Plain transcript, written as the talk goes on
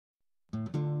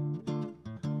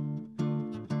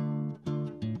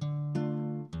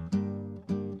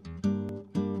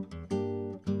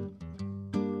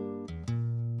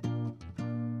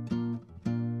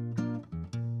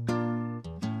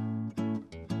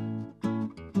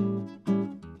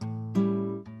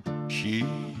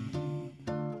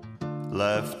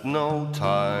left no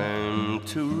time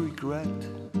to regret,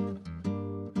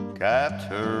 kept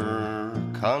her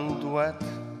cunt wet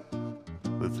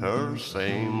with her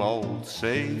same old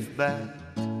safe bet.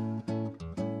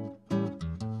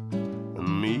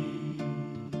 Me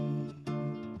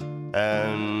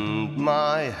and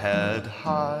my head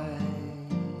high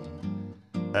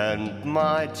and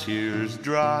my tears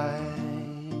dry,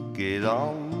 get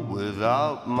on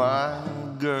without my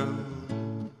girl.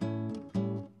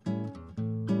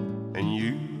 And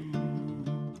you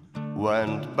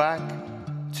went back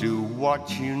to what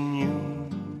you knew,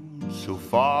 so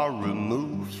far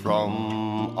removed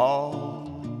from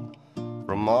all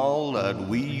that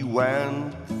we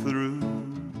went through.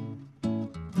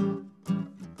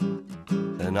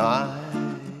 And I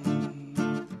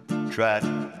tread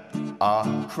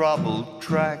a troubled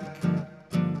track,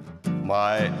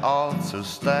 my odds are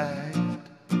stacked,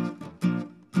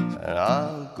 and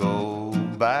I'll go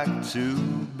back to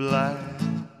black.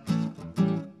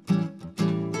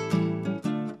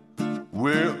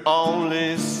 We're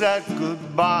only said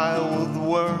goodbye with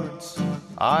words.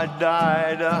 I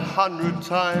died 100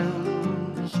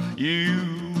 times. You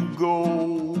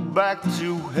go back to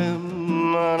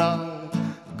him and I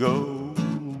go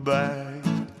back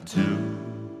to,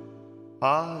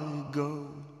 I go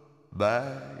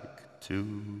back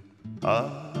to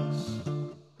us.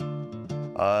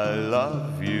 I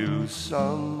love you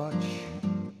so much,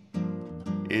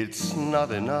 it's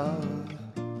not enough.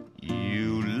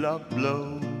 You love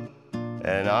blow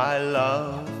and I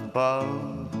love puff.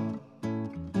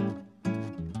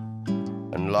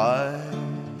 And life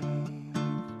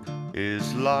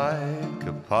is like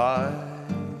a pie,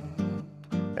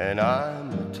 and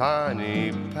I'm a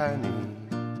tiny penny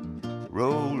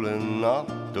rolling up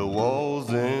the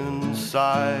walls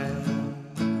inside.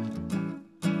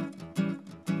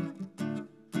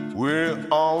 We're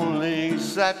only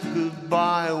said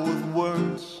goodbye with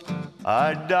words.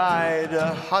 I died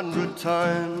 100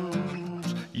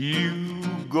 times. You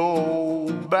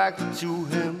go back to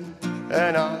him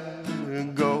and I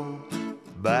go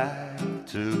back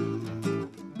to.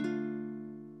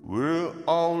 We're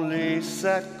only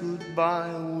said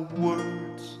goodbye with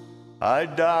words. I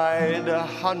died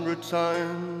 100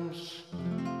 times.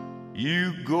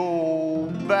 You go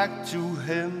back to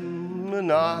him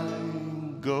and I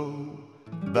go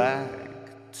back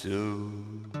to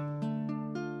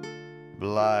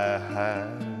black,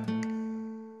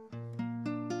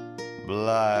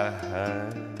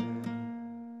 black,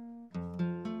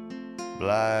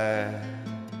 black,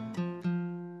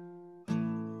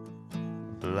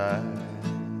 black.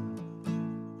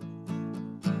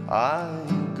 I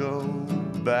go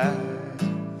back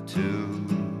to.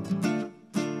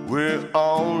 We're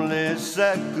only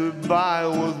said goodbye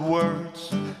with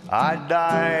words. I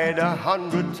died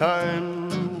 100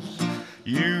 times.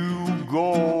 You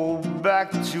go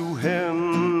back to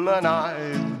him and I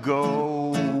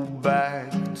go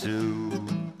back to.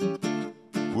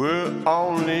 We're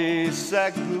only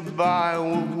said goodbye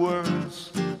with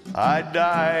words. I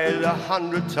died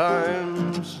 100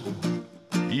 times.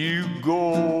 You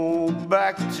go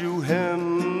back to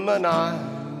him and I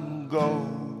go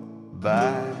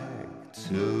back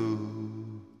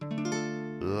to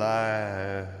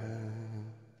life.